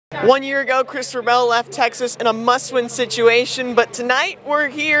1 year ago, Christopher Bell left Texas in a must-win situation, but tonight we're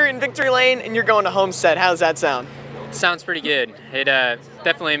here in Victory Lane and you're going to Homestead. How does that sound? Sounds pretty good. It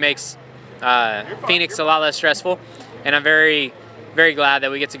definitely makes Phoenix a lot less stressful, and I'm very glad that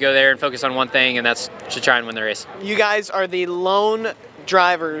we get to go there and focus on one thing, and that's to try and win the race. You guys are the lone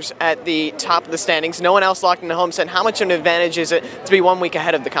drivers at the top of the standings. No one else locked into Homestead. How much of an advantage is it to be 1 week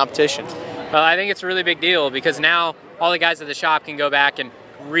ahead of the competition? Well, I think it's a really big deal because now all the guys at the shop can go back and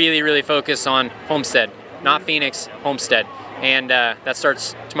really focus on Homestead, not Phoenix, Homestead, and that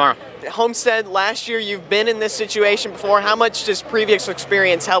starts tomorrow. Homestead, last year you've been in this situation before. How much does previous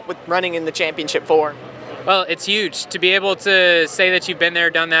experience help with running in the championship for? Well, it's huge to be able to say that you've been there,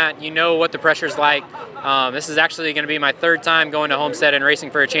 done that. You know what the pressure's like. This is actually going to be my third time going to Homestead and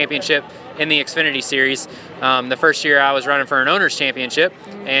racing for a championship in the Xfinity Series. The first year I was running for an owner's championship,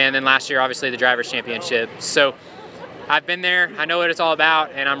 and then last year obviously the driver's championship. So I've been there, I know what it's all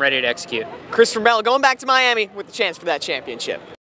about, and I'm ready to execute. Christopher Bell going back to Miami with the chance for that championship.